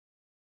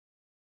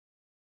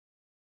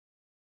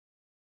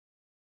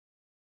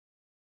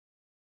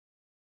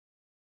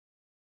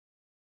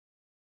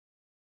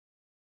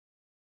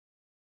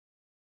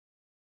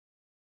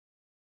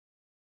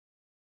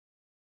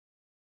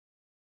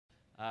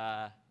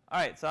All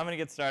right, so I'm going to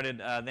get started.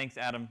 Thanks,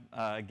 Adam,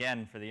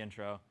 again for the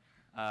intro.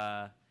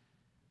 I'm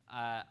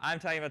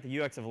talking about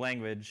the UX of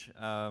language.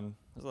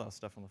 There's a lot of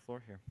stuff on the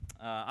floor here.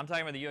 I'm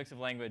talking about the UX of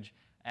language,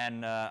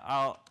 and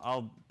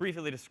I'll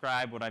briefly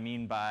describe what I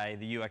mean by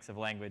the UX of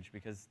language,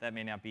 because that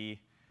may not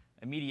be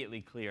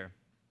immediately clear.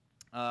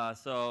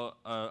 So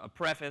a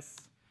preface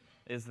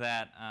is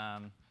that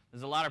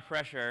there's a lot of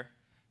pressure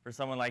for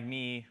someone like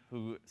me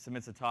who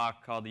submits a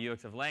talk called the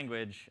UX of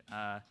language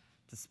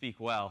to speak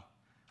well,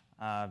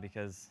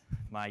 because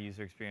my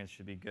user experience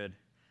should be good.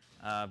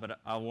 But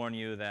I'll warn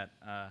you that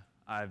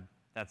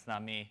that's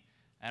not me.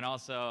 And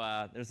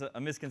also, there's a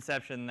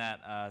misconception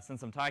that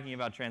since I'm talking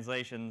about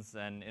translations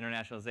and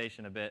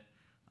internationalization a bit,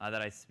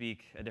 that I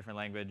speak a different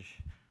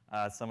language.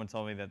 Someone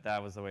told me that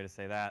that was the way to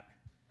say that.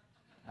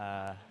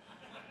 I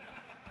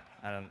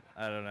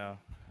don't know.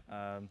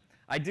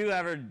 I do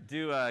ever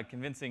do a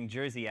convincing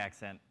Jersey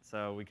accent,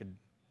 so we could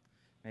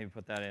maybe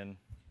put that in.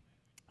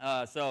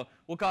 So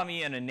we'll call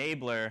me an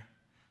enabler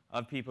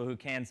of people who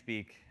can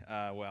speak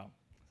well.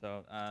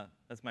 So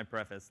that's my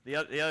preface. The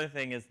other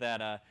thing is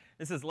that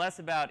this is less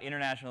about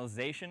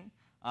internationalization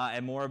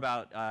and more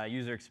about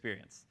user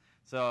experience.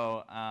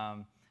 So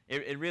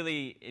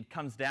it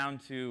comes down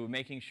to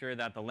making sure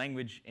that the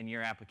language in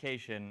your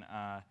application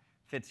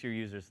fits your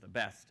users the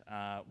best,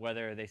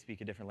 whether they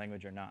speak a different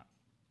language or not.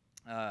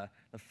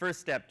 The first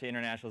step to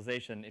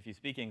internationalization, if you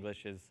speak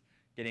English, is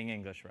getting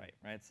English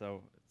right?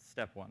 So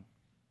step one.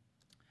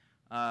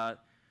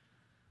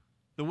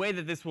 The way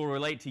that this will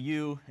relate to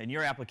you and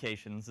your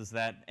applications is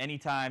that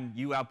anytime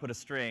you output a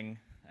string,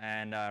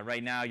 and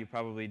right now you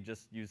probably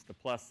just use the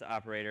plus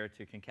operator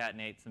to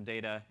concatenate some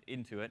data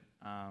into it,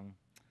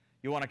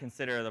 you want to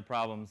consider the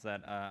problems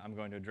that I'm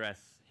going to address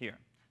here.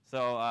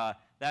 So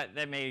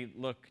that may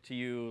look to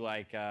you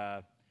like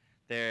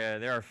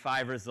there are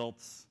 5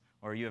 results,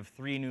 or you have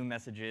 3 new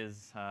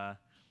messages.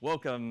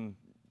 Welcome,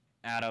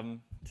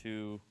 Adam,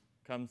 to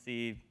come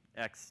see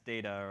X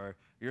data, or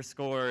your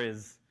score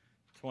is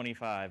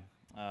 25.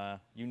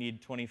 You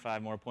need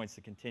 25 more points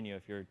to continue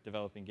if you're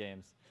developing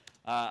games.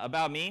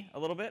 About me, a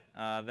little bit.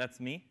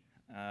 That's me.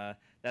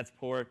 That's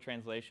poor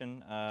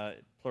translation,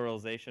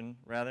 pluralization,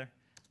 rather.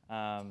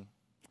 I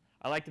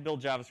like to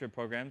build JavaScript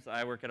programs.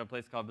 I work at a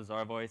place called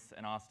Bazaar Voice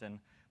in Austin.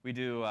 We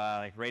do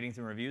like ratings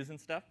and reviews and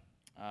stuff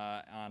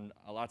on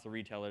lots of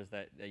retailers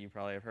that you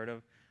probably have heard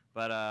of.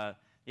 But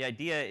the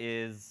idea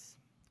is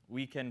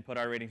we can put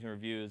our ratings and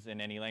reviews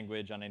in any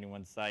language on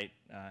anyone's site,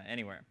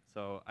 anywhere.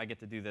 So I get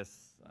to do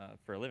this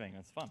for a living.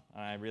 It's fun.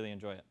 I really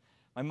enjoy it.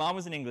 My mom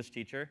was an English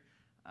teacher.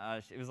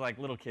 It was like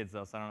little kids,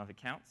 though, so I don't know if it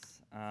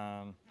counts.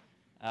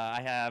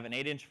 I have an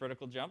 8-inch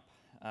vertical jump.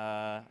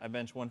 I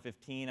bench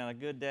 115 on a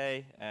good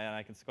day, and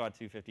I can squat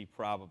 250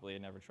 probably. I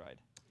never tried.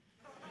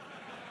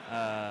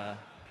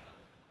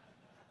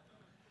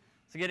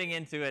 So getting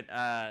into it,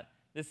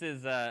 this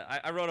is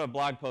I wrote a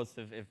blog post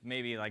if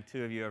maybe like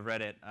 2 of you have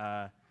read it.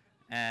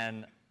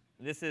 And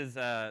this is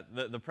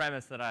the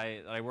premise that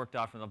I worked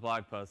off from the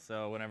blog post.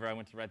 So whenever I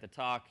went to write the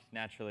talk,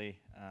 naturally,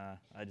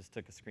 I just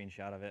took a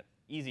screenshot of it.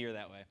 Easier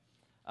that way.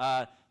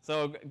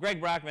 So Greg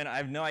Brockman, I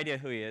have no idea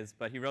who he is,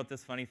 but he wrote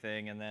this funny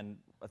thing, and then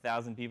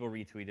 1,000 people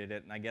retweeted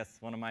it, and I guess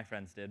one of my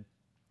friends did.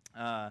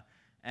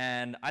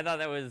 And I thought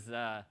that was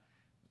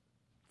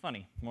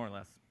funny, more or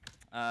less.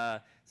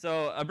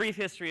 So a brief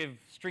history of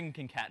string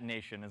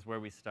concatenation is where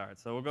we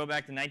start. So we'll go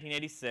back to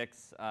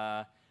 1986.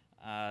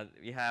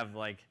 We have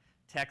like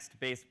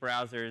text-based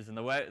browsers, and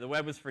the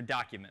web was for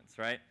documents,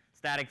 right?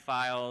 Static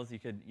files. You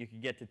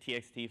could get to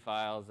TXT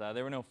files.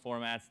 There were no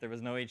formats. There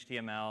was no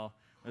HTML.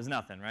 There was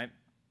nothing, right?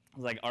 It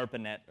was like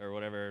ARPANET or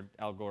whatever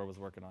Al Gore was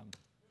working on.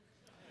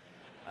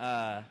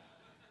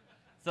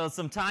 So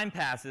some time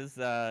passes.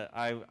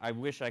 I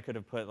wish I could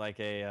have put like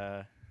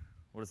a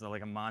what is it,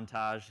 like a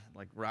montage,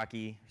 like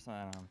Rocky or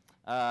something. I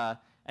don't know.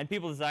 And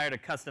people desire to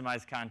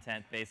customize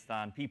content based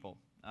on people.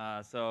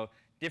 So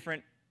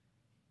different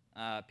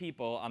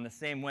people on the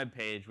same web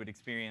page would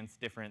experience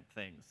different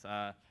things.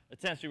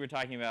 Essentially, we're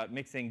talking about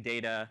mixing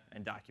data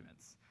and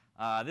documents.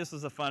 This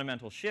was a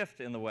fundamental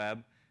shift in the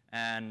web,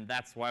 and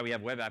that's why we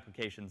have web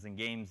applications and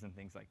games and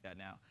things like that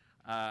now.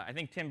 I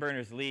think Tim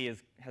Berners-Lee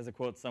has a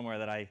quote somewhere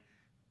that I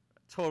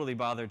totally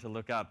bothered to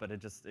look up, but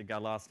it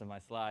got lost in my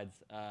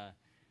slides.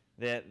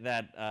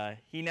 That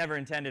he never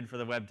intended for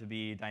the web to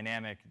be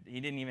dynamic. He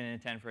didn't even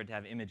intend for it to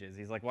have images.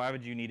 He's like, why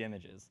would you need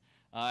images?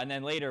 And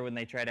then later, when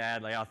they try to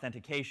add like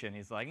authentication,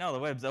 he's like, no, the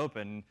web's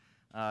open.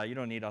 You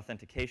don't need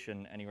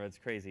authentication anywhere. It's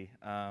crazy.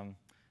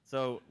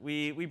 So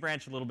we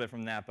branched a little bit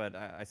from that, but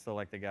I still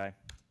like the guy.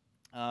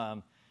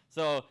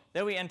 So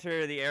then we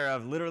enter the era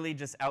of literally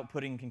just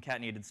outputting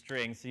concatenated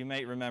strings. So you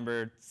might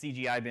remember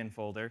CGI bin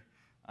folder.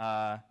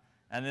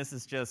 And this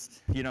is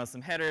just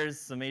some headers,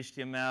 some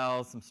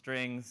HTML, some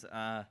strings.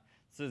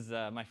 This is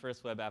my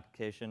first web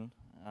application,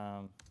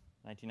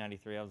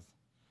 1993. I was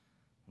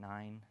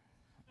 9.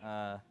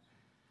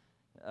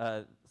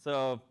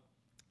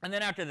 And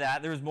then after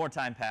that, there was more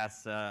time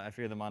passed. I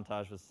figured the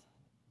montage was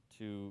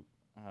too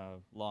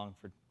long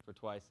for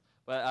twice.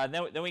 But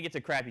then we get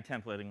to crappy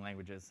templating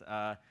languages.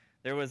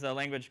 There was a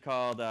language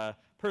called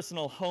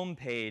personal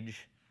homepage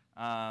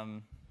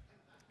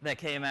that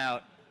came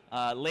out,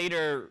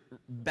 later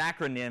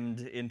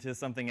backronymed into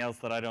something else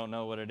that I don't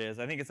know what it is.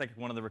 I think it's like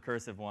one of the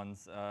recursive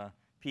ones,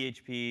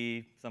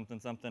 PHP something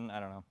something. I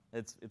don't know.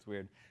 It's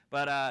weird.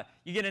 But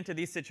you get into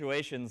these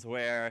situations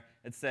where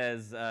it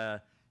says,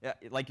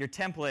 like your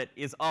template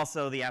is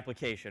also the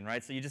application,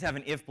 right? So you just have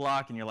an if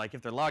block, and you're like,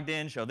 if they're logged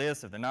in, show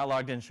this. If they're not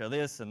logged in, show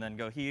this, and then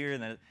go here.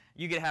 And then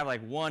you could have like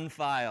one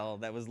file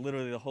that was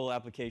literally the whole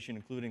application,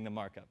 including the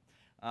markup.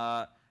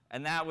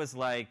 And that was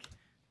like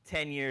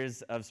 10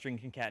 years of string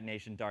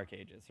concatenation dark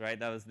ages, right?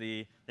 That was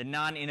the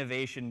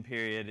non-innovation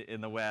period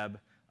in the web,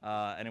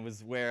 and it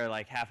was where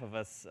like half of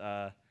us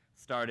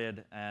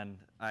started, and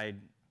I'm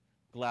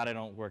glad I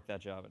don't work that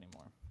job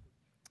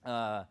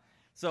anymore.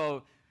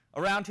 So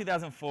around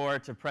 2004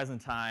 to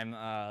present time,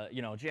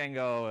 you know,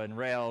 Django and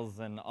Rails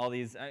and all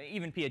these,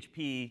 even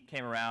PHP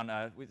came around,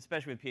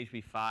 especially with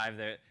PHP 5.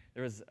 There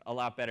was a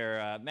lot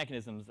better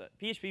mechanisms.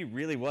 PHP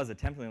really was a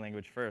templating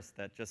language first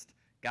that just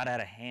got out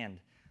of hand.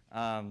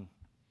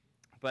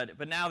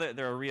 But now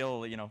there are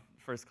real, you know,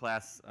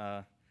 first-class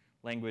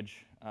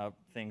language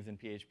things in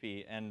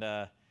PHP,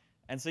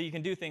 and so you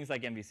can do things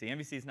like MVC.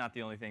 MVC is not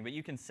the only thing, but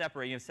you can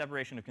separate. You have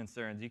separation of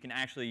concerns. You can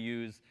actually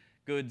use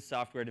good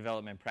software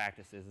development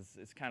practices.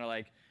 It's kind of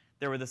like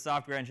there were the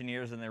software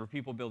engineers and there were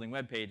people building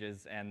web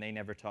pages, and they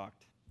never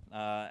talked.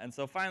 And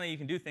so finally, you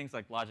can do things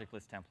like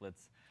logicless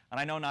templates. And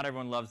I know not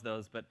everyone loves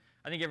those, but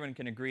I think everyone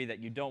can agree that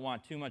you don't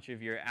want too much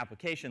of your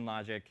application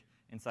logic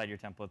inside your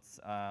templates.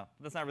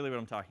 That's not really what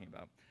I'm talking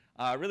about.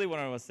 Really what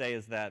I want to say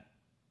is that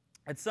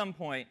at some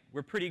point,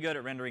 we're pretty good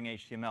at rendering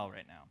HTML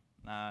right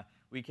now.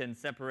 We can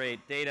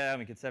separate data, and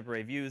we can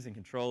separate views and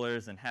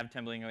controllers and have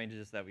templating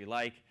languages that we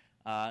like,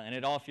 and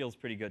it all feels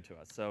pretty good to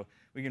us. So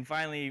we can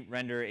finally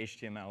render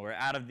HTML. We're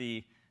out of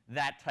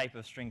that type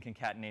of string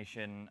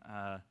concatenation,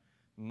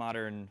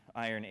 modern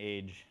Iron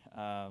Age.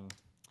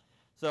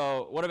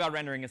 So what about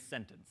rendering a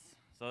sentence?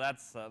 So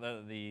that's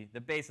the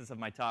basis of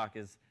my talk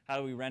is how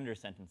do we render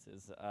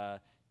sentences?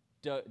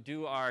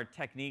 Do our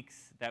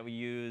techniques that we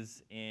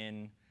use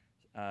in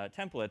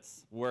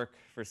templates work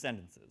for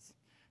sentences?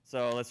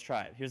 So let's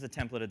try it. Here's a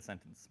templated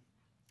sentence.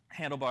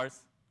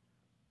 Handlebars.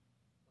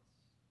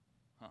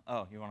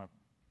 Oh, you want to?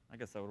 I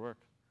guess that would work.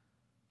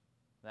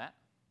 That?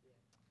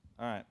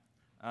 Yeah. All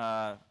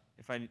right.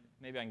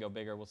 Maybe I can go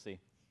bigger. We'll see.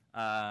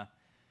 So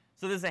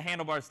this is a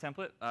handlebars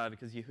template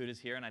because Yehud is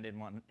here, and I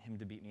didn't want him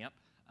to beat me up.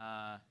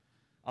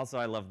 Also,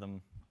 I love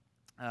them.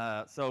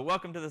 So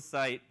welcome to the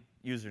site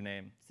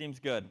username. Seems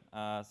good.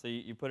 So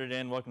you put it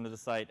in. Welcome to the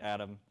site,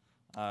 Adam.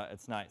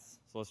 It's nice.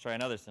 So let's try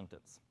another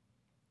sentence.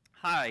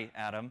 Hi,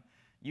 Adam.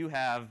 You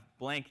have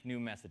blank new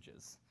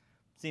messages.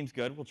 Seems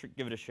good. We'll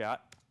give it a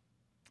shot.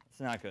 It's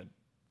not good.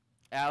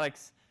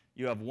 Alex,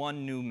 you have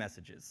 1 new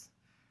messages.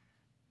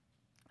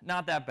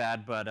 Not that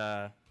bad,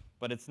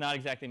 but it's not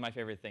exactly my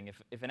favorite thing.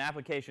 If an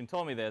application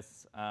told me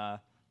this, I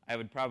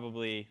would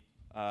probably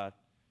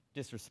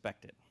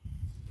disrespect it.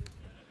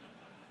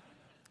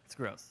 It's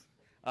gross.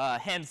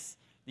 Hence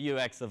the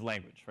UX of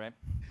language, right?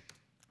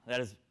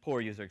 That is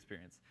poor user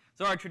experience.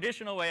 So our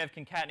traditional way of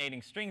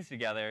concatenating strings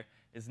together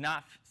is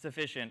not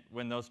sufficient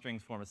when those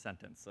strings form a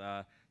sentence.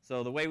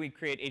 So the way we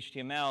create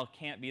HTML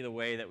can't be the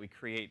way that we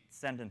create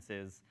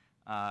sentences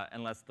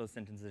unless those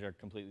sentences are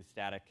completely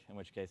static, in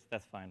which case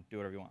that's fine. Do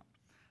whatever you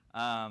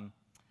want.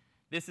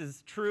 This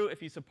is true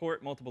if you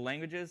support multiple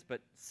languages,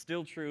 but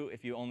still true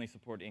if you only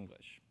support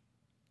English.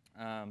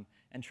 And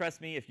trust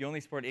me, if you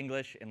only support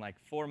English, in like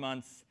 4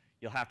 months,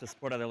 you'll have to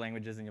support other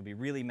languages, and you'll be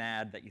really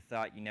mad that you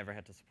thought you never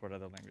had to support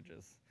other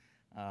languages.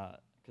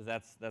 Because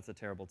that's a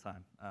terrible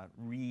time,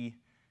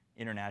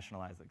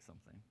 re-internationalizing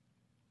something.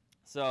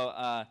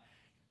 So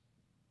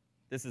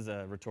this is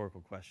a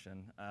rhetorical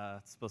question.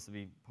 It's supposed to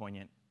be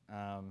poignant.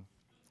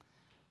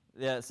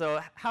 Yeah,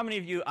 so how many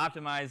of you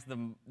optimize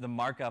the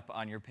markup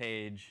on your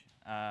page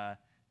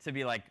to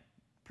be like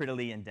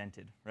prettily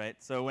indented, right?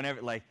 So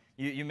whenever like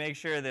you make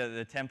sure that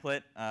the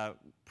template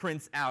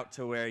prints out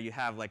to where you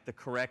have like the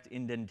correct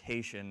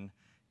indentation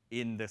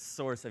in the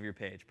source of your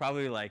page.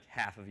 Probably like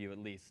half of you at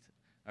least,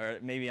 or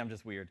maybe I'm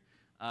just weird.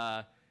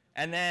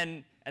 And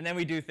then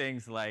we do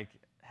things like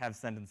have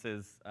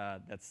sentences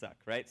that suck,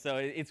 right? So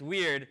it's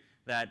weird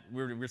that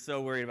we're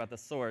so worried about the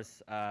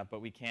source,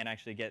 but we can't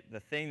actually get the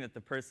thing that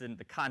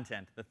the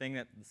content, the thing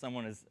that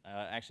someone is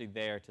actually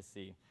there to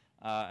see.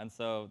 And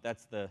so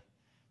that's the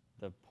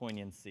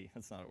poignancy.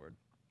 That's not a word.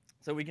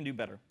 So we can do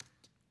better.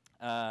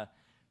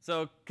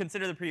 So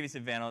consider the previous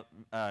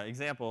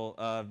example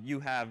of you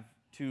have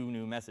 2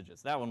 new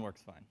messages. That one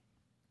works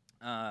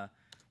fine.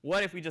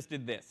 What if we just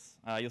did this?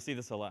 You'll see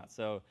this a lot.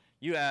 So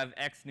you have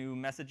X new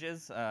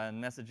messages,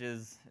 and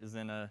messages is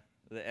the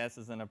S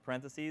is in a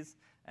parentheses.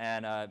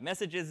 And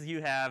messages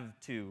you have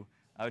 2,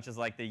 which is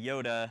like the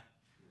Yoda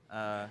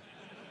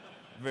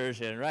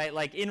version, right?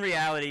 Like in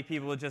reality,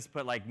 people would just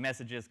put like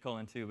messages :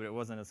 2, but it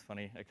wasn't as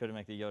funny. I couldn't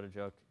make the Yoda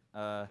joke.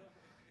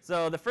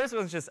 So the first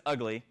one's just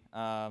ugly,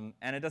 and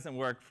it doesn't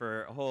work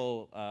for a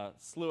whole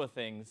slew of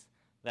things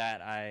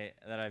that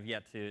I've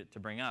yet to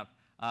bring up.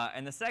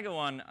 And the second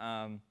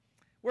one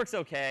works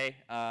OK,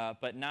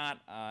 but not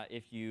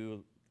if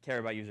you care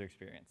about user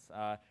experience.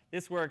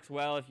 This works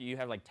well if you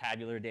have like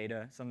tabular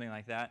data, something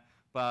like that.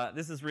 But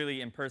this is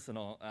really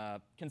impersonal.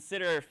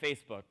 Consider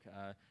Facebook.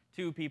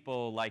 2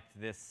 people liked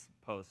this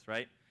post,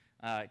 right?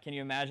 Can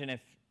you imagine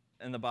if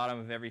in the bottom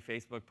of every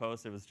Facebook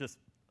post it was just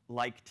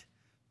liked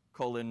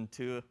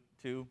 :2,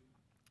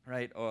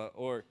 right?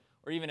 Or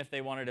even if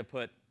they wanted to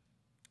put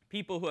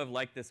people who have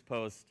liked this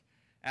post,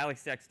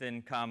 Alex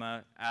Sexton,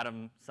 comma,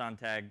 Adam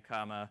Sontag,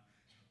 comma,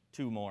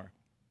 2 more.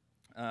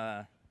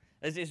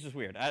 It's just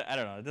weird. I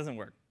don't know. It doesn't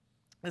work.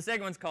 The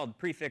second one's called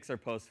prefix or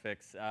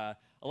postfix.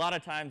 A lot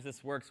of times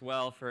this works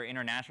well for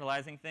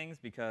internationalizing things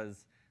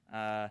because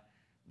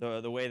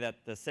the way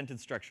that the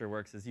sentence structure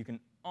works is you can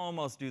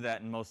almost do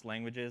that in most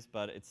languages,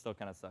 but it still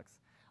kind of sucks.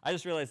 I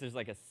just realized there's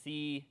like a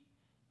sea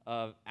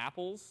of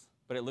apples,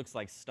 but it looks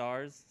like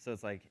stars, so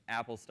it's like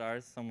apple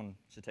stars. Someone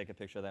should take a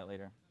picture of that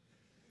later.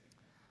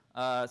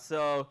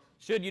 So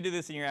should you do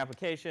this in your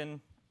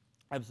application?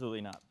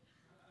 Absolutely not.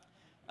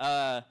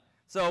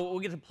 So we'll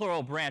get to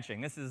plural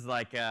branching. This is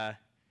like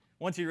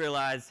once you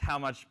realize how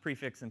much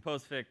prefix and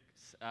postfix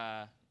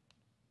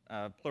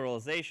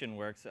pluralization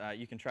works,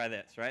 you can try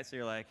this, right? So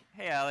you're like,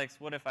 hey, Alex,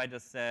 what if I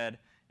just said,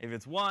 if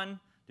it's 1,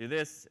 do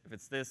this. If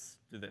it's this,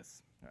 do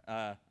this.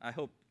 I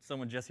hope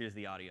someone just hears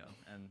the audio,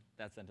 and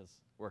that sentence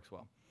works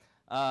well.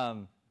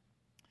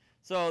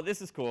 So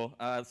this is cool.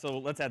 So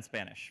let's add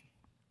Spanish.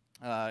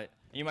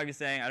 You might be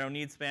saying, I don't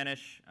need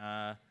Spanish.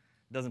 It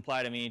doesn't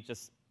apply to me.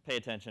 Just pay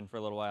attention for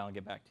a little while and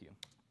get back to you.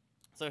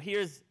 So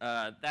here's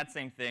that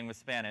same thing with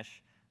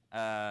Spanish.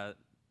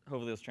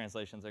 Hopefully those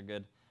translations are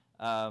good.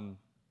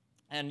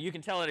 And you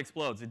can tell it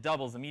explodes. It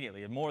doubles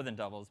immediately. It more than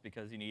doubles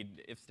because you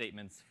need if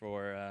statements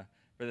for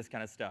this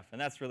kind of stuff.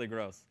 And that's really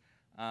gross.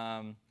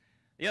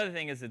 The other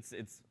thing is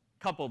it's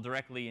coupled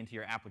directly into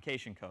your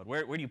application code.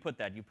 Where do you put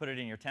that? You put it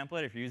in your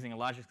template. If you're using a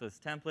logicless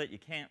template, you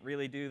can't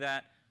really do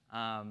that.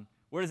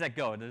 Where does that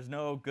go? There's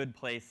no good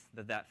place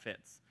that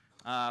fits.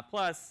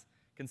 Plus,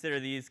 consider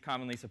these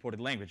commonly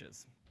supported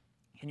languages.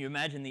 Can you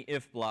imagine the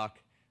if block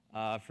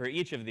for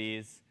each of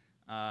these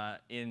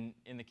in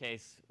the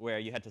case where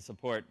you had to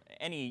support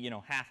any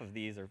half of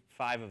these or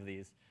 5 of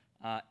these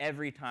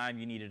every time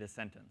you needed a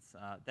sentence?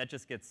 That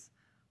just gets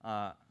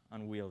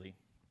unwieldy.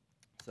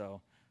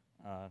 So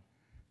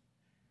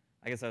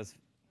I guess I was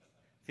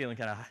feeling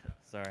kind of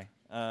sorry.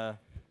 So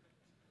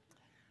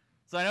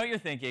I know what you're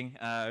thinking,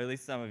 or at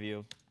least some of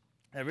you.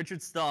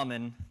 Richard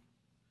Stallman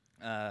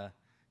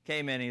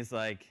came in. He's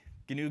like,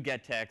 GNU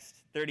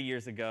getText 30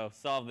 years ago.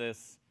 Solve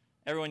this.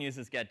 Everyone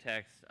uses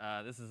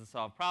getText. This is a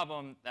solved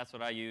problem. That's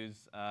what I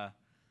use.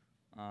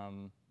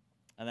 And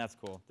that's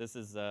cool. This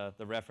is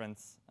the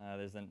reference.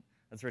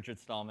 That's Richard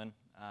Stallman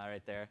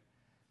right there.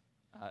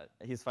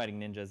 He's fighting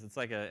ninjas. It's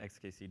like a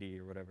XKCD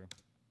or whatever.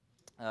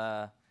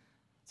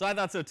 So I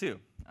thought so too.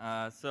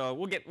 So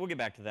we'll get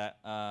back to that.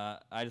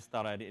 I just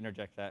thought I'd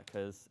interject that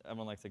because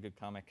everyone likes a good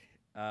comic.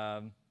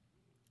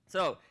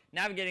 So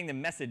navigating the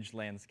message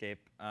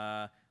landscape,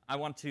 I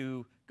want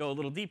to go a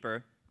little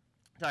deeper,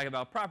 talk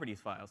about properties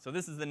files. So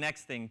this is the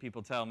next thing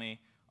people tell me.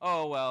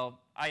 Oh, well,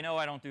 I know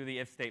I don't do the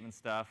if statement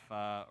stuff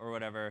or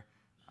whatever.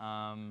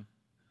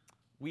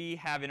 We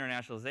have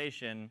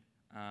internationalization.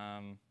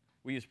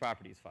 We use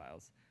properties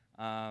files.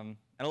 And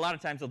a lot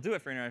of times they'll do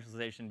it for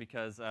internationalization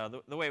because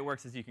the way it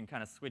works is you can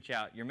kind of switch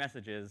out your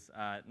messages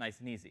nice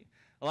and easy.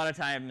 A lot of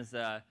times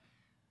I'll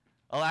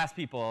ask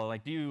people,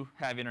 like, do you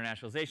have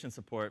internationalization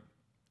support?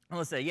 And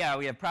they'll say, yeah,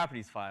 we have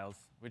properties files,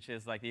 which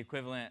is like the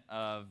equivalent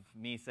of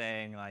me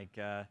saying, like,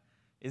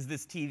 is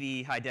this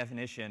TV high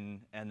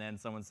definition? And then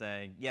someone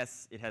saying,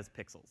 yes, it has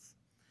pixels.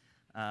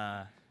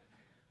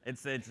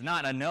 It's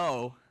not a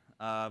no,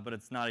 but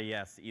it's not a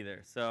yes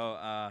either.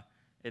 So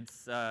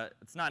it's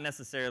not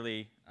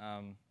necessarily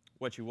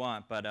what you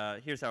want,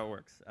 but here's how it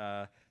works.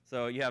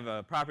 So you have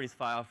a properties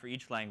file for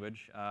each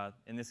language.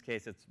 In this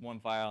case, it's one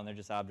file, and they're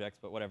just objects,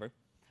 but whatever.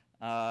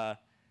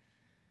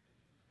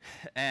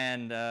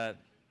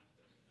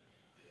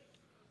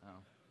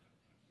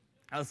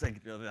 I was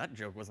thinking, oh, that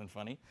joke wasn't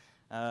funny.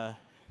 So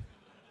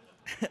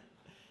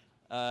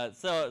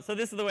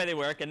this is the way they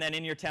work, and then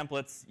in your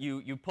templates,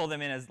 you pull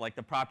them in as like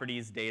the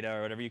properties data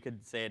or whatever. You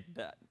could say it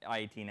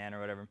I18N or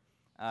whatever.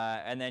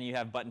 And then you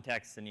have button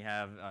text, and you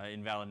have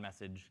invalid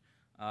message,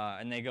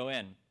 and they go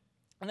in.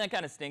 And that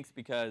kind of stinks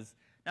because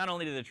not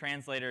only do the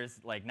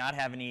translators like not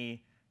have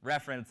any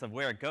reference of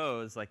where it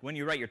goes, like when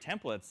you write your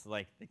templates,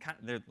 like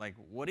they're like,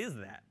 what is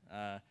that?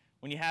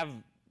 When you have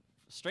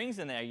strings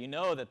in there, you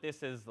know that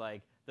this is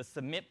like the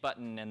submit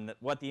button and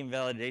what the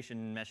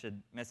invalidation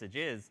message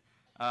is.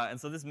 And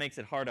so this makes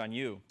it hard on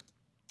you.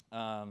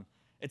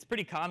 It's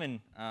pretty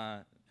common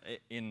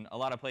in a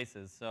lot of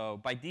places. So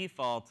by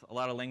default, a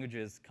lot of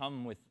languages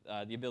come with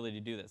the ability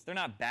to do this. They're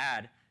not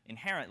bad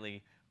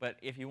inherently, but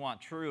if you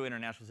want true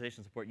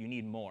internationalization support, you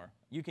need more.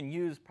 You can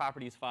use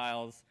properties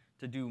files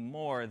to do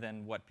more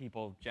than what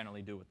people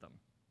generally do with them.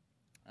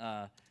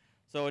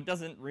 So it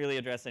doesn't really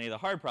address any of the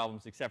hard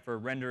problems except for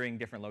rendering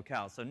different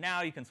locales. So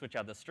now you can switch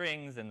out the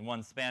strings, and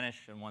one's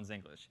Spanish and one's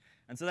English.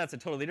 And so that's a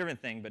totally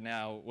different thing, but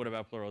now what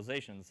about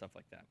pluralization and stuff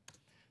like that?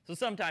 So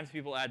sometimes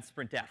people add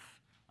sprintf.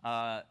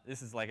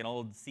 This is like an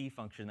old C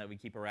function that we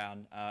keep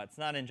around. It's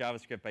not in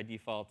JavaScript by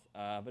default,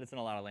 but it's in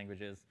a lot of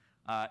languages.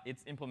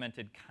 It's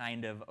implemented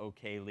kind of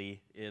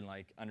okayly in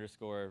like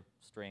underscore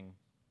string.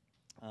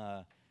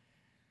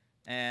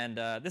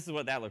 This is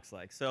what that looks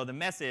like. So the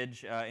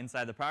message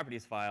inside the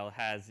properties file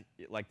has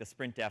like the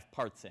sprintf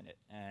parts in it,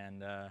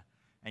 and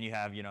you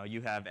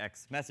have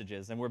X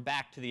messages, and we're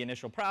back to the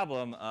initial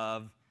problem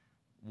of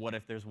what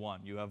if there's one?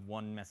 You have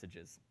one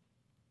messages,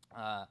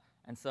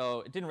 and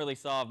so it didn't really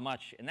solve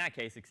much in that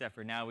case, except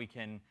for now we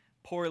can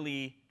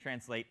poorly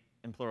translate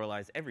and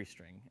pluralize every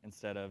string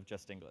instead of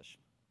just English,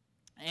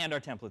 and our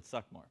templates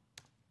suck more.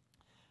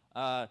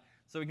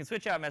 So we can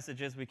switch out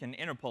messages. We can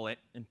interpolate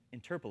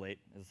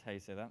is how you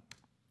say that.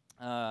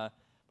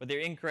 But they're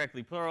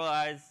incorrectly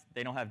pluralized.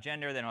 They don't have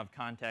gender. They don't have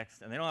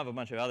context. And they don't have a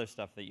bunch of other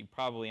stuff that you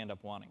probably end up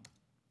wanting.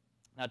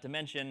 Not to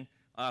mention,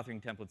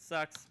 authoring templates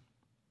sucks.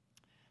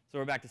 So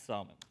we're back to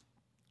Solomon.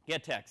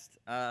 gettext.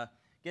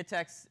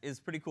 Gettext is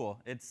pretty cool.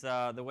 It's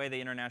the way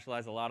they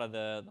internationalize a lot of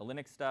the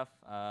Linux stuff.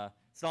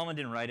 Solomon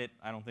didn't write it,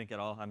 I don't think, at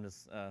all. I'm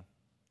just,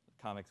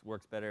 comics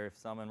works better if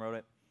Solomon wrote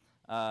it.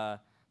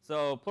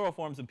 So plural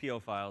forms and PO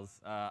files.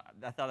 I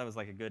thought that was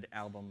like a good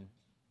album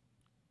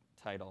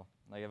title.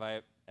 Like if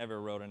I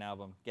ever wrote an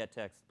album,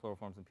 gettext, plural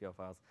forms and PO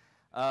files.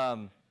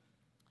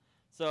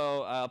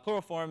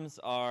 Plural forms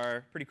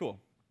are pretty cool.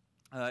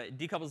 It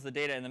decouples the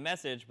data in the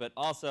message, but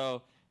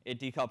also it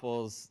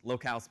decouples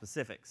locale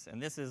specifics.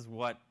 And this is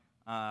what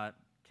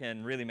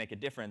can really make a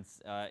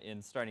difference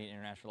in starting to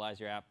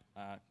internationalize your app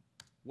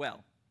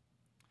well.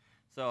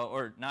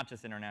 Or not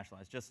just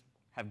internationalize, just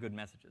have good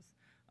messages.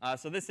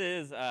 So this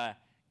is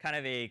kind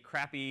of a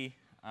crappy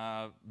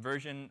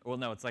version. Well,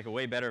 no, it's like a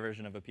way better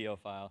version of a PO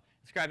file.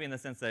 It's crappy in the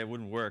sense that it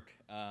wouldn't work,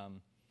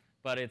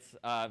 but it's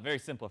very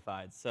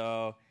simplified.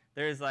 So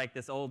there's like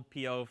this old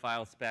PO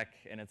file spec,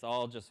 and it's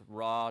all just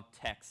raw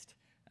text,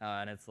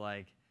 and it's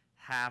like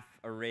half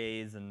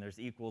arrays, and there's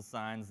equal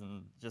signs,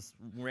 and just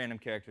random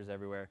characters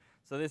everywhere.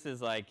 So this is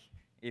like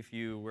if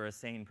you were a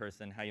sane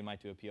person, how you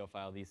might do a PO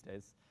file these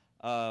days.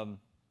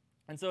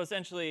 And so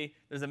essentially,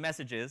 there's a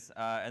messages,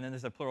 and then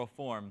there's a plural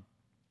form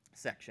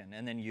section,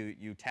 and then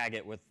you tag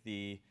it with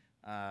the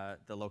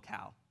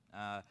locale.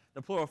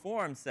 The plural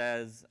form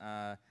says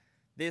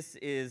this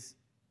is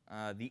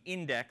the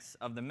index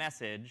of the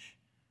message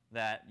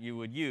that you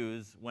would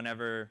use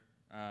whenever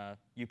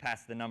you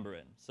pass the number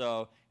in.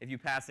 So if you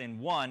pass in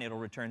 1, it'll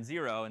return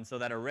 0, and so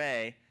that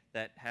array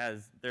that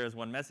has there's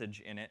one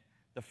message in it,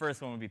 the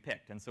first one would be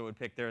picked, and so it would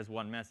pick there's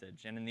one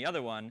message. And in the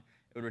other one,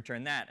 it would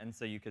return that, and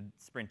so you could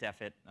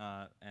sprintf it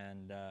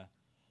and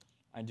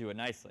do it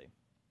nicely.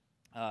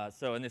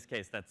 So in this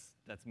case, that's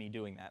me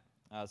doing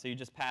that. So you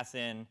just pass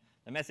in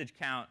the message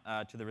count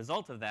to the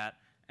result of that,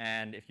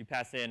 and if you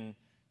pass in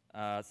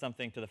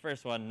something to the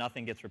first one,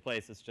 nothing gets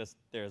replaced. It's just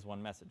there's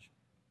one message.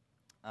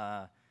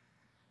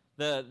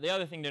 The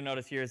other thing to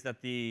notice here is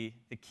that the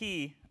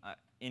key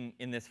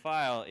in this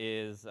file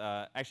is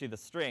actually the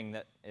string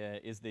that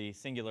is the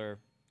singular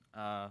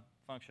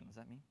function. Is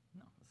that me?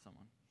 No, that's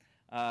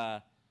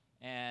someone.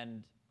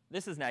 And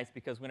this is nice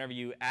because whenever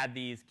you add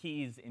these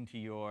keys into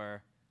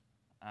your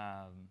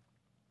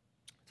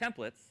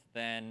templates,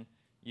 then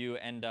you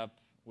end up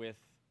with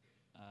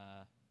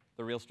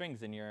the real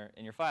strings in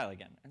your file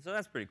again. And so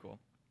that's pretty cool.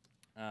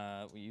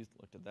 We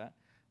looked at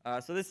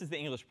that. So this is the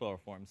English plural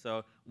form.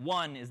 So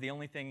 1 is the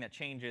only thing that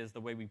changes the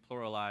way we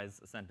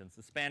pluralize a sentence.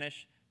 The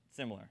Spanish,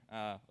 similar,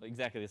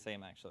 exactly the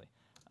same actually.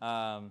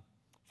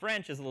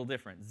 French is a little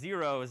different.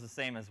 0 is the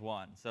same as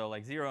 1. So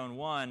like 0 and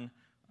 1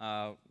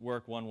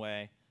 work one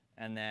way,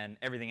 and then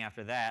everything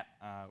after that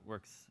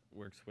works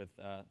with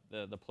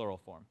the plural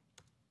form.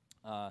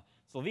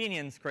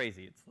 Slovenian's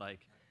crazy. It's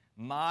like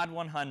mod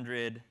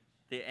 100,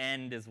 the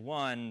end is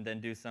 1, then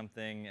do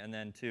something, and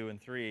then 2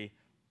 and 3,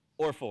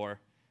 or 4.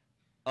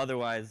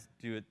 Otherwise,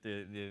 do it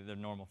the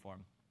normal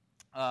form,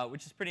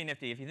 which is pretty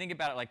nifty. If you think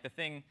about it, like the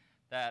thing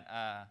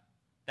that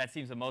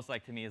seems the most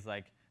like to me is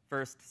like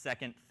first,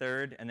 second,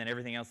 third, and then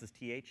everything else is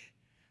th.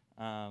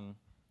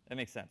 That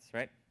makes sense,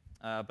 right?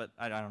 But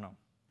I don't know.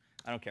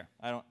 I don't care.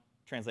 I don't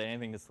translate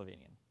anything to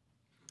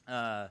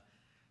Slovenian.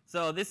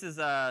 So this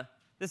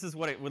is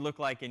what it would look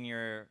like in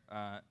your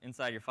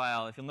inside your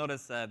file. If you'll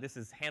notice, this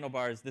is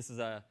handlebars. This is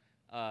a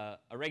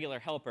regular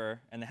helper,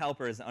 and the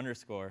helper is an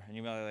underscore. And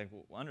you might be like,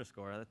 well,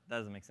 underscore? That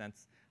doesn't make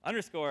sense.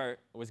 Underscore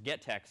was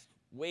getText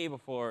way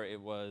before it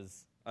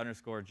was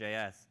underscore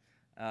JS.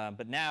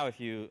 But now if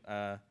you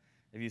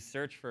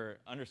search for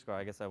underscore,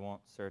 I guess I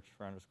won't search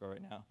for underscore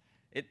right now.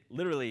 It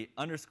literally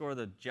underscore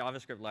the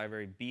JavaScript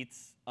library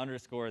beats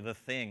underscore the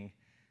thing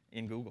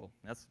in Google.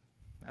 That's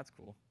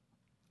cool.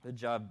 Good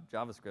job,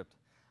 JavaScript.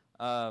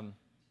 I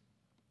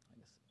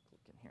guess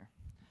click in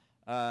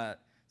here.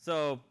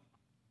 So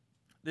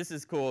this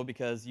is cool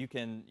because you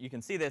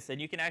can see this,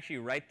 and you can actually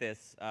write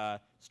this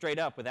straight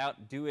up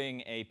without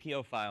doing a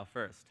PO file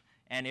first.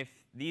 And if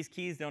these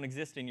keys don't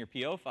exist in your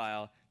PO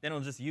file, then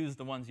it'll just use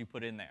the ones you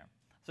put in there.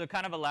 So it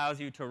kind of allows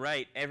you to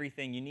write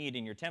everything you need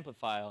in your template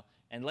file,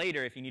 and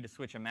later, if you need to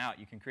switch them out,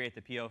 you can create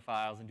the PO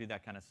files and do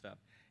that kind of stuff.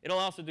 It'll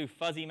also do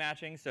fuzzy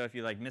matching, so if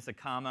you like miss a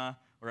comma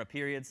or a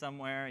period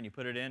somewhere and you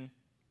put it in,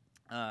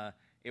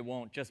 it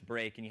won't just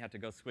break and you have to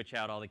go switch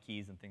out all the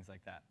keys and things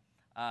like that.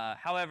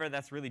 However,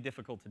 that's really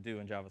difficult to do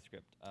in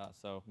JavaScript,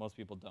 so most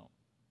people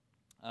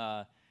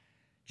don't.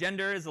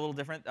 Gender is a little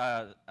different.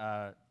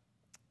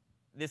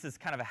 This is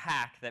kind of a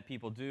hack that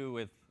people do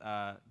with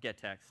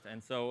getText.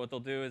 And so what they'll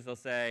do is they'll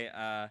say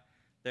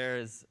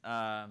there's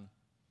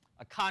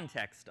a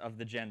context of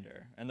the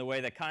gender. And the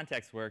way that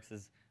context works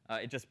is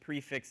it just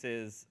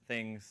prefixes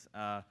things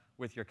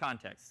with your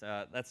context.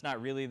 That's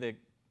not really the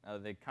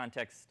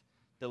context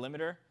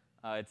delimiter.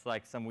 It's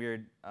like some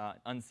weird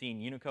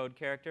unseen Unicode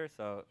character,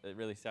 so it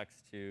really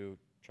sucks to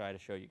try to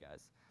show you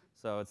guys.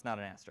 So it's not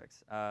an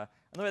asterisk. And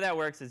the way that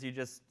works is you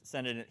just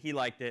send it, he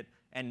liked it,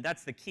 and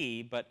that's the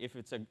key, but if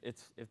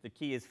the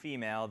key is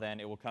female, then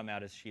it will come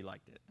out as she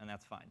liked it, and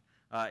that's fine.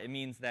 It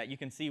means that you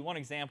can see one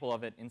example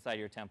of it inside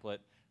your template,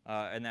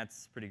 and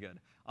that's pretty good.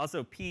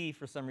 Also, P,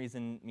 for some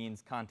reason,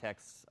 means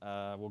context.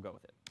 We'll go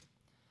with it.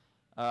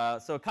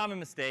 So a common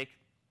mistake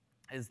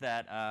is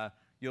that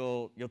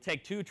you'll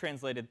take two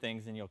translated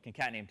things and you'll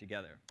concatenate them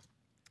together.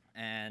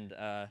 And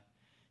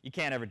you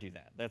can't ever do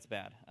that. That's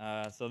bad.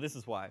 So this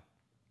is why.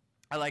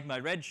 I like my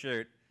red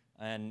shirt,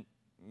 and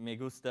me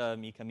gusta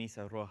mi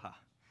camisa roja.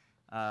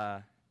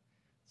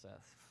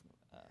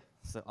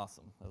 So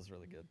awesome. That was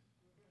really good.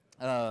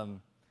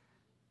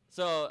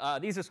 So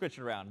these are switched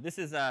around. This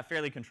is a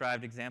fairly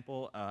contrived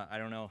example. I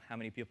don't know how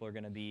many people are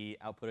going to be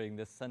outputting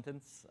this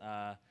sentence.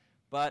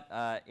 But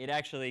it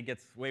actually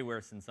gets way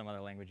worse in some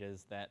other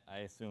languages that I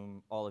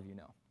assume all of you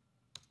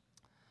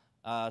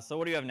know. So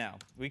what do you have now?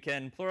 We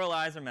can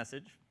pluralize our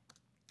message.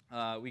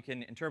 We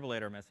can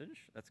interpolate our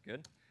message. That's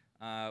good.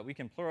 We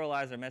can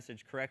pluralize our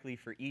message correctly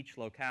for each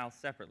locale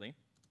separately.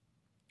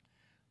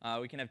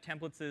 We can have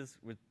templates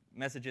with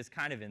messages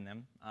kind of in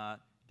them. It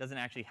doesn't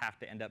actually have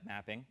to end up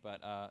mapping,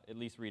 but at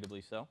least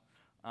readably so.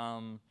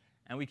 And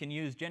we can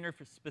use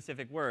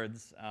gender-specific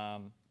words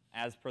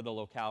as per the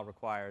locale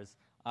requires.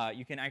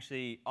 You can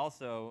actually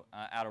also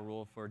add a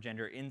rule for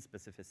gender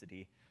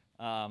inspecificity,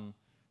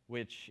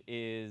 which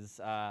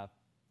is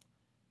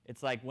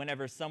it's like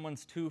whenever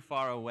someone's too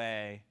far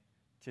away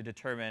to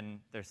determine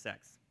their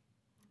sex.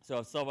 So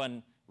if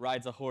someone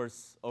rides a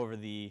horse over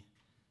the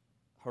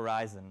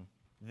horizon,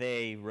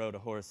 they rode a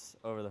horse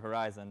over the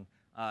horizon.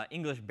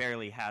 English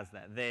barely has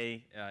that.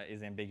 They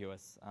is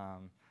ambiguous,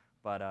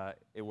 but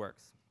it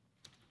works.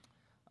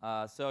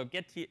 So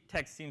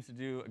getText seems to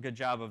do a good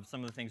job of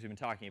some of the things we've been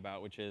talking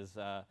about, which is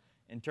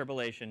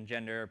interpolation,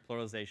 gender,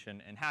 pluralization,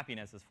 and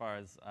happiness as far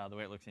as the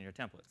way it looks in your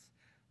templates.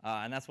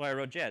 And that's why I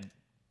wrote Jed.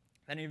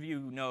 If any of you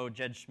know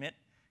Jed Schmidt,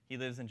 he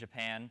lives in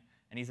Japan,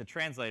 and he's a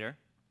translator,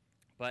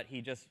 but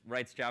he just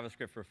writes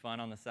JavaScript for fun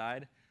on the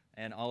side,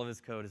 and all of his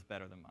code is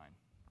better than mine.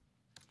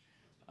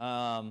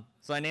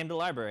 So I named a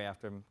library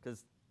after him,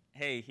 because,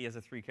 hey, he has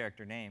a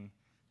 3-character name,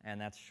 and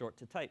that's short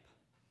to type.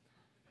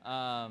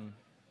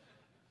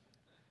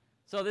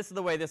 So this is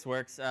the way this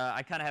works.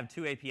 I kind of have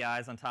 2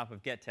 APIs on top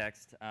of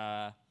getText.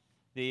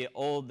 The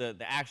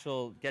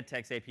actual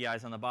getText API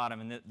is on the bottom,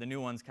 and the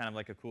new one's kind of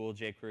like a cool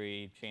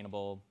jQuery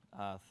chainable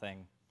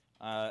thing.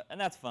 And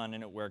that's fun,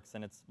 and it works,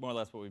 and it's more or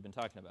less what we've been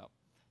talking about.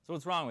 So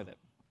what's wrong with it?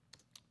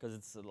 Because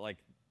it's like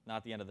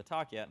not the end of the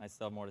talk yet, and I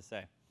still have more to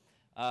say.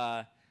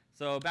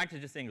 So back to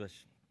just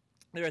English.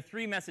 There are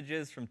 3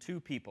 messages from 2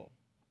 people.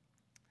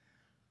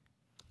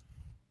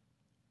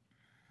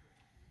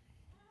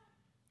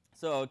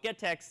 So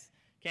getText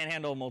can't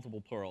handle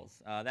multiple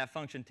plurals. That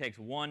function takes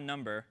one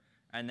number,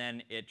 and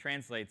then it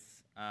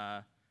translates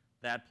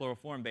that plural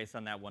form based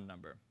on that one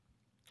number.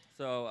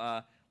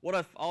 So what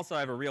if also I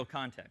have a real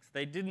context?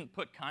 They didn't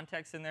put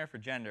context in there for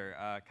gender.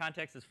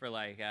 Context is for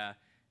like,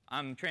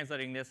 I'm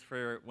translating this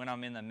for when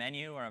I'm in the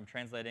menu, or I'm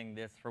translating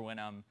this for when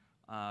I'm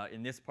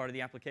in this part of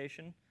the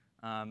application.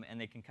 And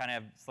they can kind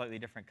of have slightly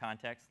different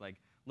context, like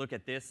look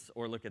at this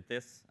or look at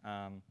this,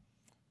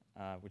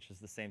 which is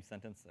the same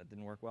sentence. That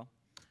didn't work well.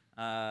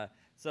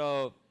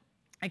 So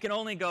it can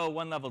only go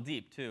one level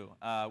deep, too,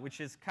 which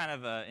is kind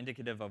of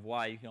indicative of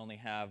why you can only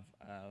have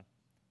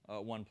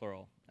one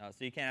plural.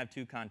 So you can't have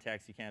 2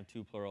 contexts, you can't have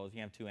 2 plurals, you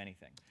can't have 2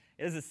 anything.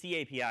 It is a C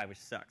API, which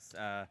sucks.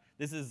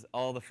 This is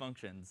all the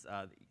functions.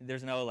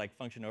 There's no like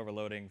function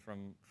overloading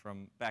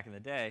from back in the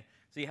day.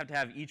 So you have to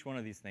have each one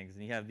of these things,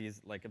 and you have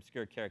these like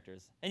obscure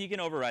characters. And you can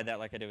override that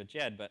like I did with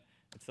Jed, but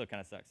it still kind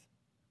of sucks.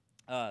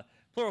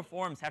 Plural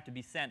forms have to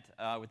be sent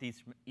with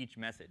each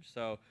message.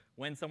 So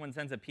when someone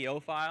sends a PO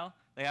file,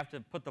 they have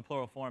to put the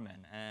plural form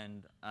in.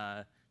 And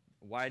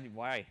why?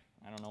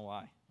 I don't know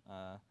why.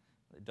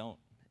 They don't.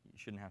 You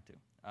shouldn't have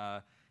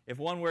to. If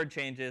one word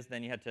changes,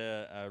 then you have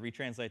to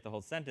retranslate the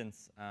whole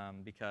sentence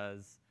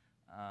because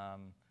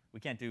we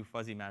can't do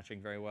fuzzy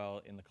matching very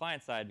well in the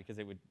client side because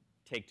it would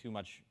take too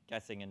much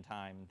guessing and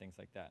time and things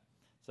like that.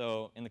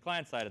 So in the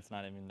client side, it's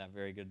not even that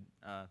very good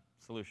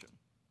solution.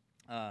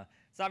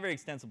 It's not very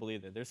extensible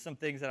either. There's some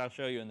things that I'll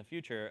show you in the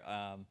future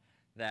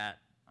that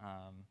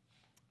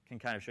can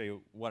kind of show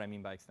you what I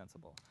mean by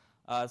extensible.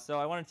 So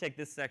I want to take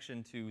this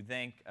section to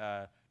thank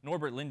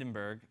Norbert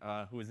Lindenberg,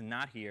 who is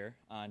not here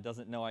and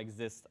doesn't know I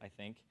exist, I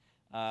think.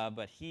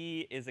 But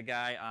he is a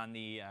guy on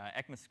the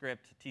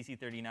ECMAScript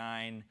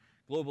TC39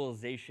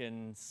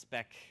 globalization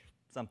spec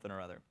something or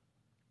other.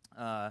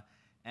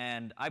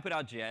 And I put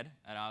out Jed,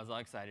 and I was all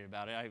excited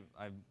about it.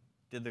 I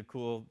did the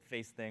cool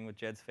face thing with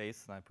Jed's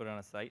face, and I put it on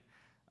a site.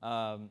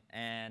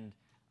 And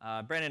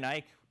Brandon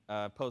Ike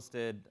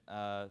posted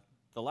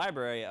the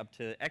library up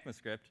to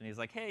ECMAScript, and he's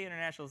like, hey,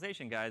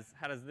 internationalization guys,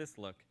 how does this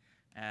look?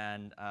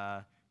 And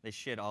they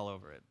shit all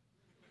over it.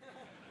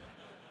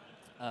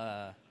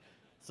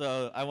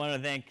 So I want to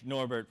thank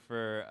Norbert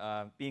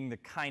for being the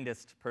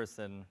kindest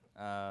person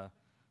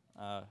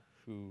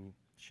who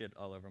shit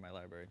all over my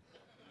library.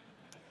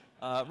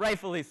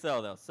 Rightfully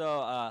so, though.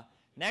 So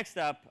next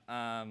up,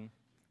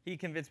 he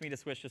convinced me to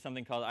switch to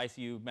something called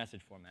ICU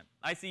message format.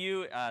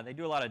 ICU, they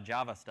do a lot of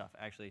Java stuff,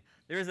 actually.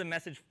 There is a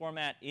message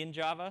format in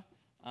Java,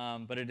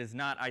 but it is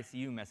not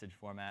ICU message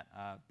format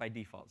by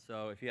default.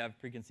 So if you have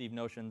preconceived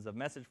notions of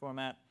message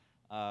format,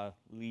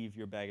 leave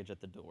your baggage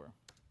at the door.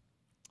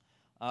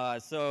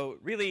 So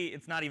really,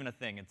 it's not even a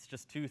thing. It's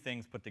just two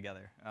things put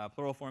together,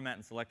 plural format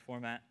and select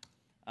format.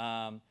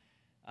 And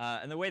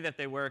the way that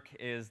they work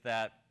is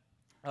that,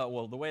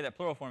 well, the way that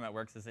plural format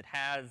works is it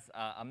has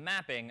a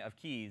mapping of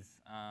keys.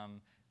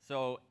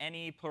 So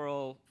any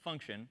plural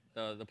function,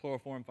 the plural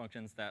form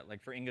functions that,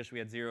 like for English, we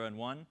had 0 and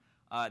 1,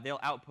 they'll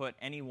output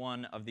any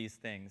one of these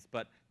things,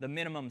 but the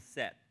minimum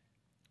set.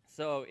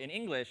 So in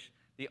English,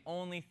 the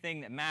only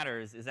thing that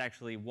matters is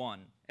actually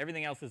 1.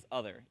 Everything else is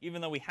other.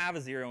 Even though we have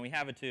a 0 and we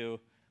have a 2,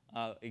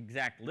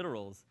 exact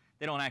literals,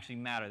 they don't actually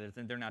matter.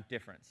 They're not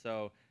different.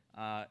 So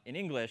in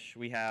English,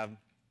 we have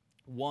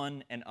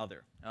 1 and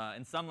other.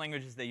 In some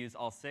languages, they use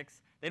all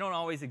 6. They don't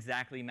always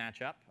exactly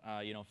match up.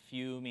 You know,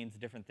 few means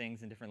different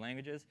things in different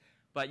languages.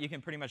 But you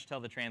can pretty much tell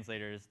the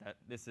translators that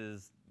this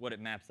is what it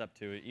maps up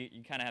to.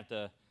 You kind of have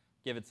to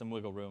give it some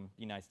wiggle room,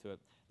 be nice to it.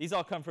 These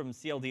all come from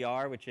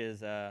CLDR, which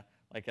is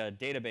like a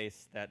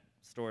database that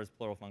stores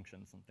plural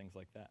functions and things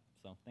like that.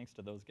 So thanks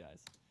to those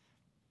guys.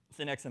 It's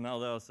in XML,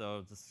 though,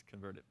 so just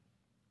convert it.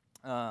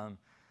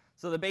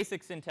 So the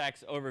basic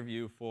syntax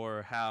overview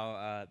for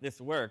how this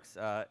works,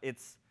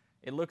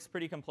 it looks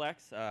pretty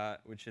complex,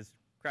 which is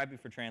crappy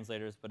for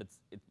translators, but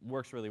it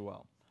works really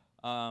well.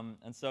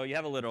 And so you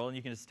have a literal, and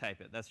you can just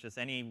type it. That's just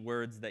any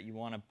words that you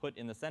want to put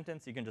in the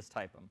sentence, you can just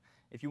type them.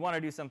 If you want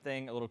to do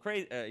something a little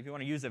crazy, if you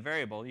want to use a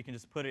variable, you can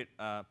just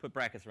put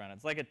brackets around it.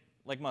 It's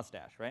like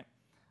mustache, right?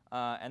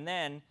 And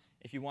then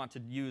if you want to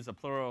use a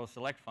plural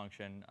select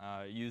function,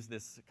 use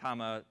this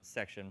comma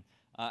section.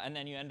 And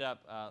then you end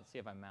up, let's see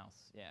if I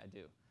mouse. Yeah, I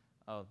do.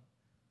 Oh,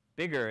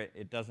 bigger,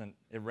 it doesn't,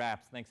 it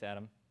wraps. Thanks,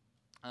 Adam.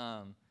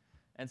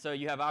 And so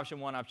you have option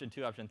 1, option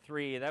 2, option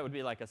 3. That would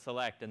be like a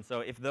select. And so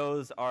if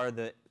those are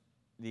the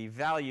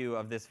value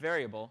of this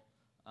variable,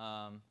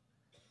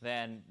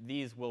 then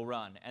these will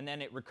run. And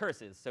then it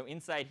recurses. So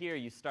inside here,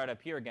 you start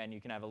up here again. You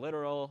can have a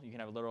literal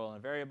and a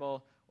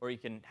variable, or you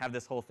can have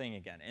this whole thing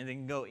again. And it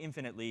can go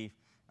infinitely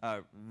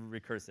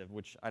recursive,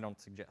 which I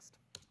don't suggest.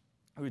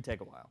 It would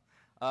take a while.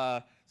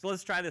 So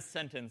let's try this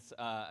sentence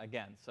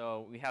again.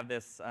 So we have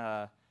this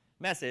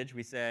message.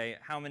 We say,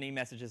 how many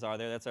messages are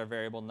there? That's our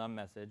variable num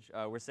message.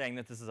 We're saying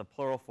that this is a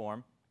plural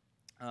form,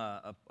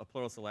 a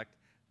plural select,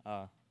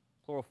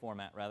 plural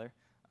format, rather.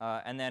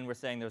 And then we're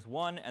saying there's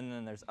 1, and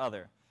then there's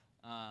other.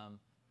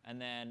 And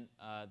then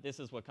this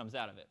is what comes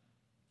out of it.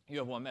 You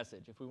have 1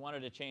 message. If we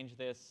wanted to change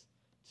this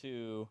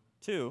to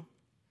 2,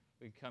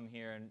 we could come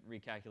here and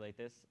recalculate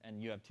this,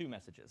 and you have 2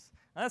 messages.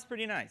 Now, that's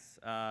pretty nice.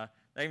 That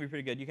can be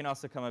pretty good. You can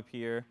also come up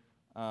here.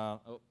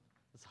 Oh,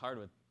 it's hard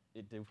with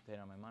it duplicated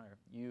on my monitor.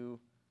 You,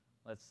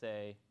 let's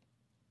say,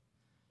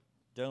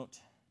 don't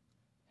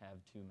have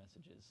 2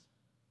 messages.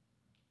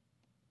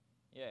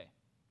 Yay.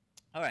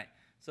 All right.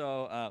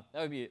 So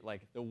that would be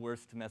like the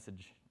worst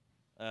message.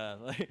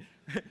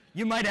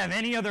 You might have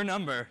any other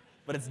number,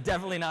 but it's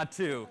definitely not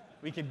 2.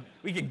 We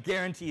could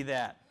guarantee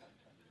that.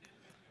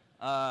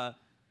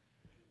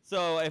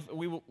 So if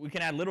we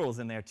can add literals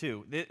in there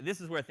too.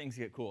 This is where things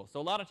get cool. So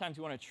a lot of times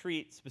you want to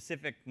treat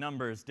specific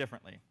numbers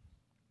differently.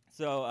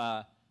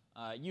 So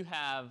you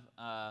have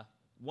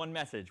 1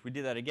 message. We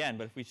do that again,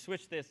 but if we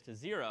switch this to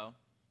 0,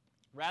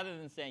 rather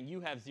than saying you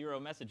have 0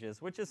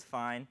 messages, which is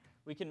fine,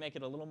 we can make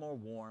it a little more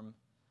warm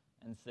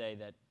and say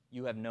that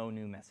you have no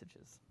new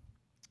messages,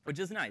 which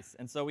is nice.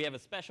 And so we have a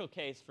special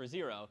case for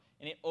 0,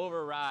 and it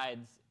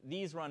overrides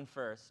these run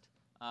first,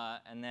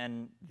 and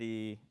then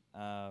the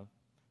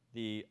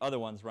other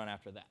ones run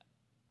after that.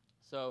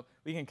 So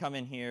we can come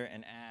in here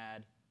and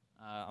add,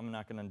 I'm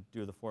not going to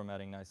do the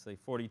formatting nicely,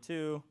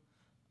 42,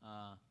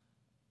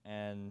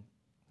 and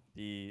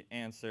the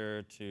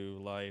answer to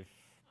life,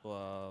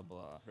 blah,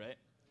 blah, right?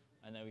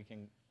 And then we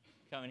can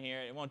come in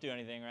here. It won't do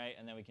anything, right?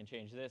 And then we can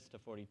change this to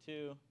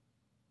 42.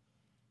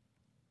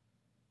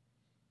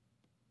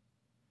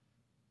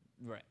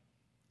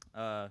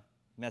 Right.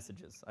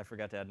 Messages. I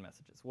forgot to add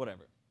messages.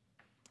 Whatever.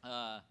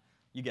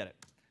 You get it.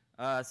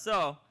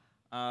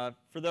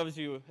 For those of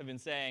you who have been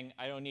saying,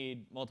 I don't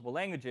need multiple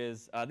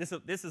languages,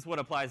 this is what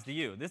applies to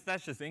you.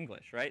 That's just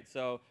English, right?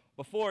 So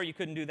before, you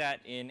couldn't do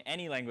that in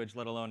any language,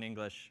 let alone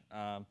English.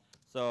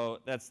 So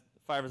that's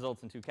 5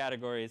 results in 2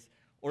 categories.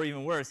 Or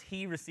even worse,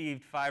 he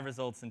received 5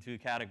 results in 2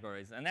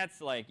 categories. And that's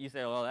like, you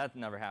say, well, that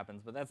never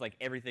happens. But that's like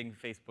everything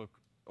Facebook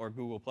or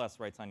Google Plus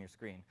writes on your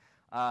screen.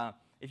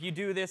 If you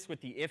do this with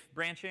the if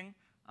branching,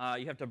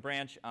 you have to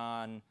branch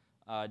on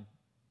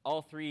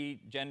all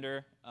 3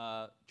 gender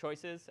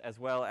choices, as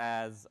well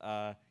as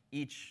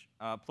each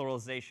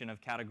pluralization of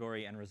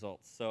category and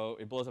results. So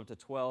it blows up to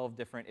 12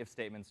 different if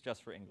statements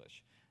just for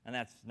English. And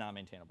that's not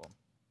maintainable.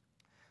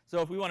 So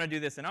if we want to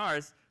do this in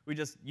ours, we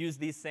just use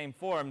these same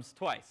forms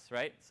twice,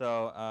 right?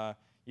 So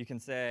you can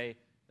say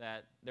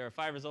that there are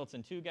 5 results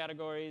in 2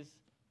 categories.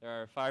 There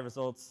are 5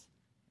 results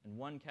in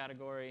 1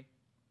 category.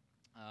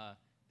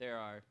 There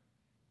are,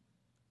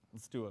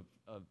 let's do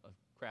a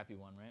crappy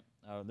one,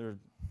 right? There are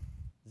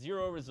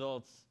 0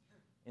 results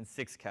in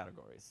 6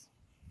 categories.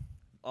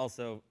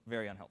 Also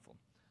very unhelpful.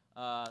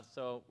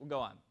 So we'll go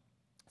on.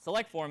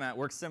 Select format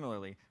works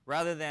similarly.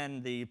 Rather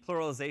than the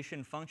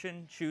pluralization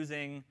function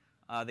choosing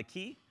the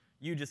key,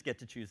 you just get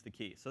to choose the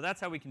key. So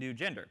that's how we can do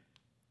gender.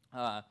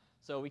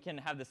 So we can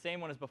have the same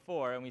one as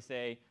before, and we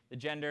say the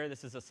gender,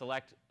 this is a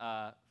select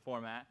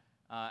format,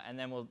 and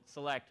then we'll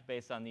select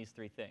based on these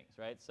 3 things,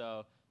 right?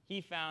 So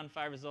he found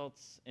 5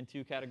 results in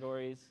 2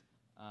 categories,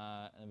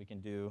 and we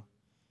can do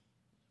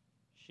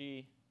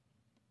she,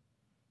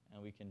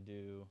 and we can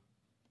do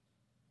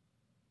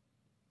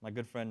my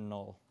good friend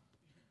Noel.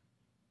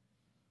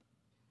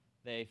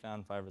 They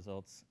found 5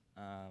 results.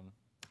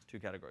 2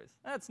 categories.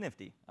 That's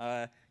nifty.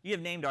 You have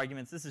named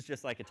arguments. This is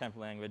just like a template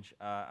language.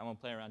 I won't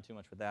play around too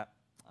much with that.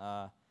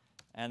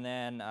 And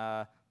then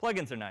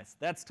plugins are nice.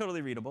 That's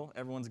totally readable.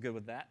 Everyone's good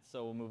with that,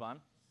 so we'll move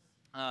on.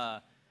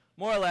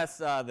 More or less,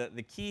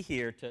 the key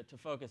here to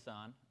focus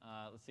on,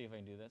 let's see if I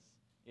can do this,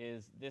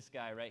 is this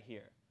guy right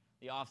here,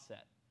 the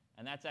offset.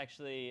 And that's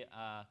actually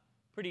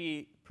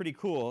pretty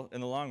cool in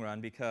the long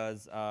run,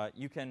 because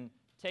you can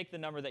take the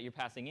number that you're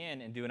passing in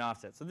and do an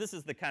offset. So this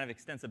is the kind of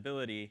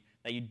extensibility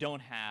that you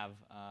don't have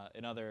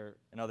in other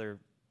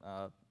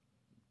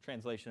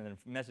translation and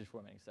message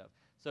formatting stuff.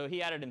 So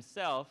he added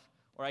himself,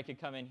 or I could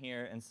come in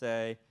here and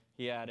say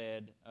he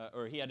added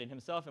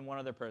himself and one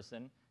other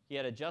person. He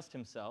added just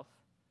himself.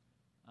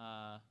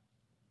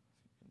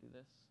 Do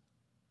this.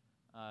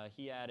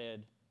 He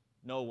added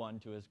no one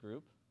to his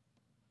group.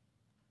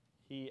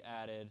 He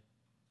added,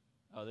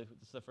 oh, this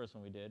is the first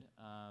one we did.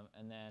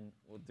 And then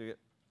we'll do it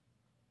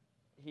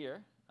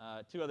here,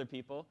 2 other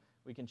people.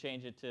 We can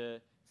change it to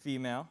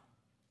female.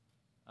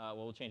 Well,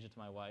 we'll change it to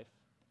my wife.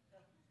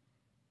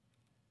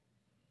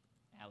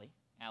 Allie.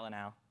 Al and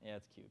Al. Yeah,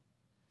 that's cute.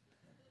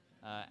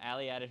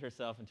 Allie added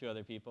herself and 2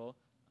 other people.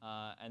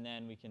 And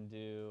then we can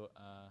do,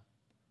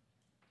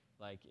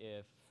 like,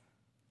 if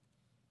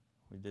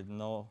we did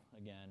null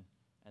again,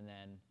 and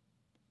then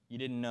you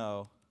didn't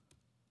know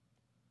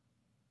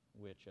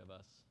which of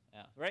us.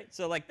 Yeah, right?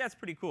 So like that's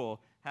pretty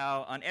cool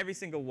how on every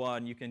single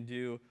one you can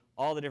do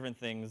all the different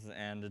things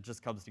and it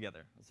just comes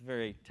together. It's a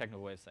very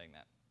technical way of saying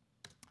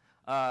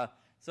that.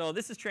 So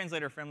this is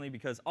translator friendly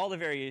because all the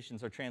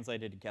variations are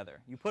translated together.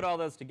 You put all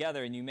those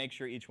together and you make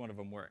sure each one of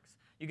them works.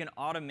 You can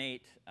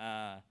automate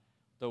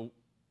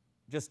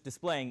just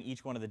displaying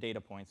each one of the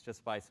data points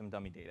just by some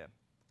dummy data.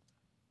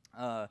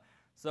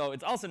 So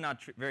it's also not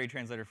very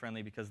translator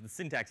friendly because the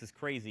syntax is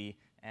crazy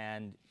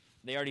and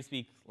they already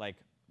speak like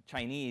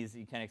Chinese.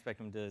 You can't expect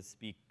them to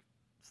speak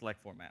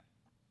select format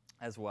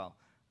as well.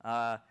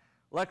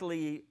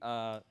 Luckily,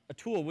 a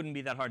tool wouldn't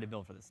be that hard to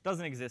build for this. It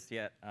doesn't exist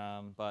yet,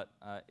 but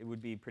it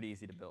would be pretty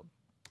easy to build.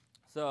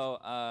 So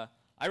I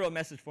wrote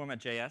message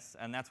format.js,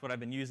 and that's what I've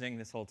been using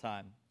this whole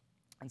time.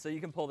 And so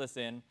you can pull this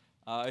in.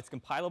 It's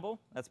compilable.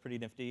 That's pretty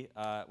nifty.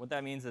 What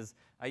that means is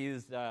I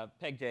used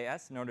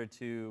peg.js in order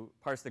to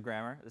parse the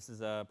grammar. This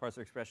is a parser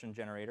expression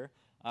generator.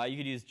 You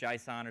could use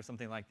JSON or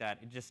something like that.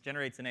 It just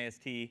generates an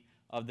AST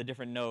of the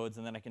different nodes,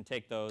 and then I can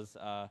take those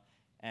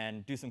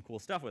and do some cool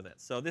stuff with it.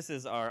 So this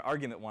is our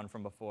argument one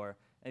from before.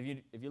 If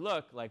you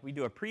look, like we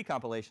do a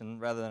pre-compilation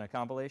rather than a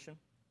compilation,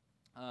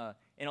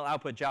 it'll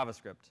output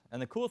JavaScript.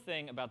 And the cool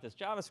thing about this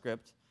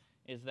JavaScript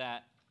is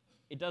that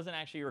it doesn't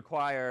actually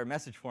require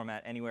message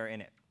format anywhere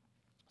in it.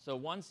 So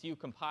once you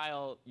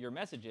compile your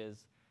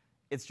messages,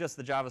 it's just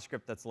the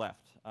JavaScript that's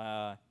left.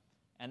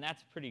 And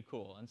that's pretty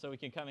cool. And so we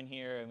can come in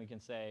here and we can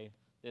say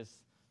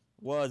this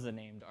was a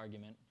named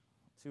argument,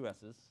 2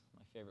 S's,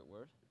 my favorite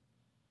word.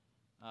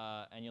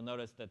 And you'll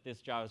notice that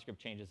this JavaScript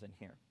changes in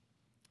here.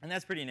 And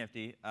that's pretty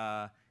nifty.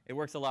 It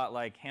works a lot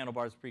like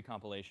handlebars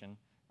pre-compilation.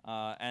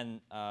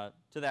 And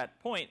to that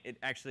point,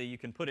 you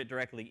can put it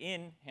directly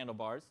in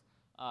handlebars.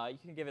 You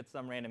can give it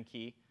some random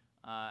key.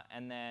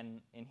 And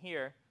then in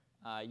here,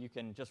 you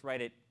can just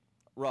write it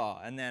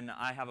raw. And then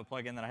I have a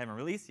plugin that I haven't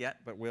released yet,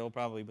 but will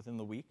probably within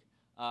the week,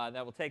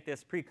 that will take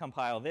this,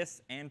 pre-compile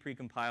this, and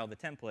pre-compile the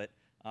template.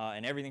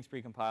 And everything's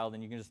pre-compiled.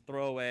 And you can just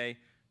throw away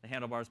the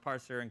handlebars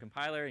parser and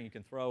compiler, and you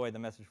can throw away the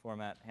message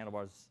format,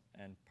 handlebars,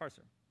 and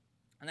parser.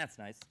 And that's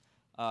nice.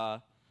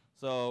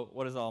 So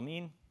what does it all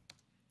mean?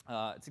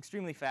 It's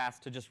extremely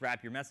fast to just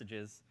wrap your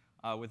messages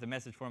with a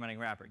message formatting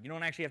wrapper. You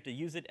don't actually have to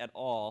use it at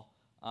all,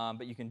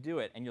 but you can do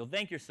it. And you'll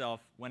thank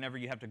yourself whenever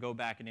you have to go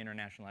back and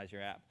internationalize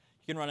your app.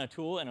 You can run a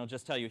tool, and it'll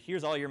just tell you,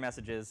 here's all your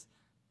messages.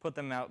 Put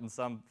them out in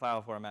some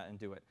file format and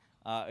do it.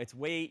 It's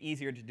way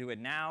easier to do it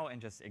now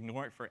and just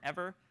ignore it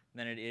forever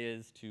than it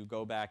is to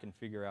go back and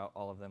figure out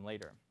all of them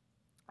later.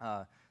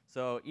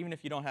 So even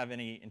if you don't have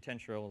any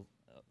intentional,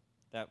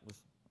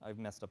 I've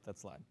messed up that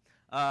slide.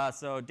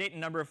 So date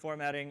and number of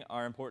formatting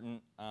are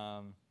important.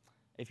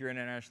 If you're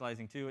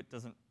internationalizing too,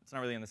 it's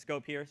not really in the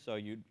scope here, so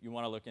you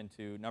want to look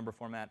into number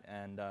format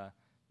and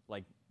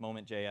like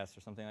moment.js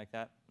or something like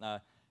that.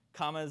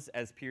 Commas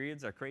as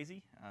periods are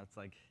crazy. It's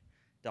like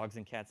dogs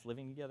and cats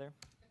living together.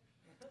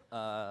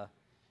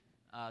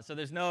 So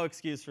there's no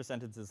excuse for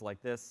sentences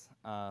like this.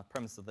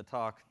 Premise of the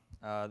talk.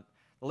 The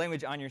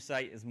language on your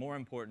site is more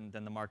important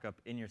than the markup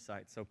in your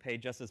site, so pay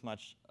just as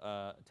much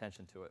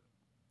attention to it.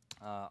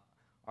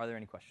 Are there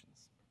any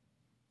questions?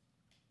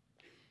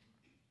 You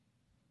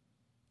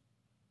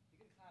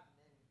can clap and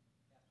then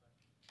ask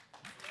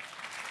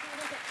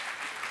questions.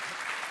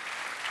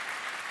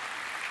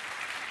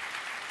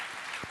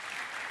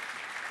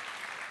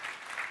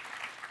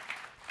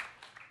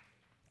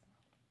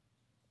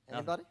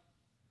 Anybody?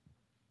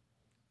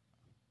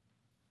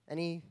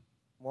 Any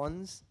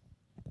ones?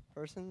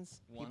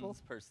 Persons? People?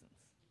 Ones, persons.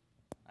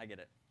 I get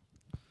it.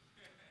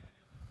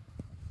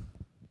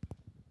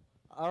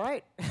 All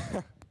right.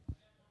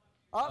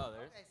 Oh,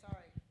 there's. Okay,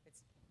 sorry.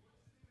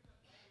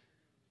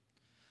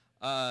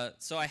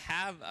 So I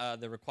have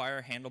the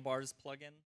require handlebars plugin.